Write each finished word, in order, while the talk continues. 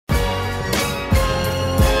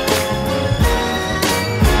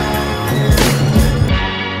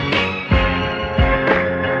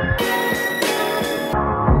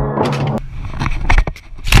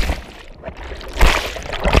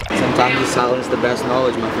silence the best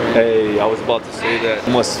knowledge, my friend. Hey, I was about to say that.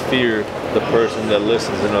 You must fear the person that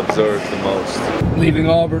listens and observes the most. Leaving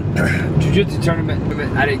Auburn, jiu-jitsu tournament.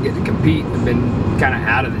 I didn't get to compete. I've been kind of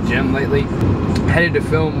out of the gym lately. Headed to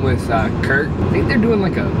film with Kurt. I think they're doing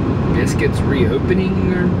like a biscuits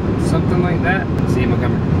reopening or something like that. See him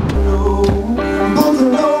coming.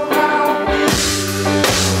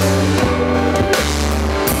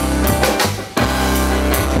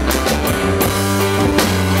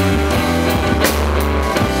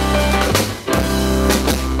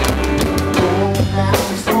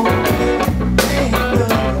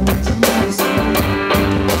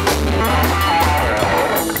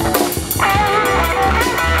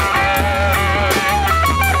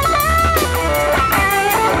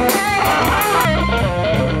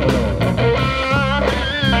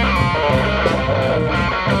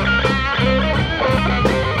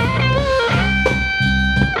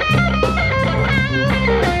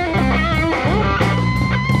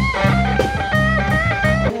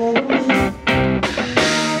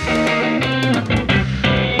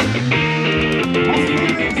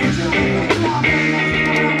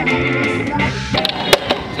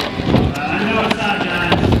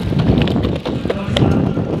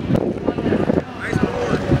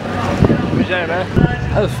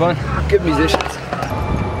 That was fun. Good musicians.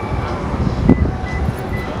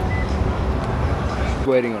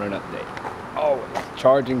 Waiting on an update. Always.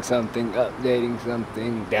 Charging something, updating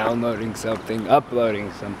something, downloading something,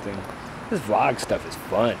 uploading something. This vlog stuff is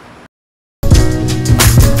fun.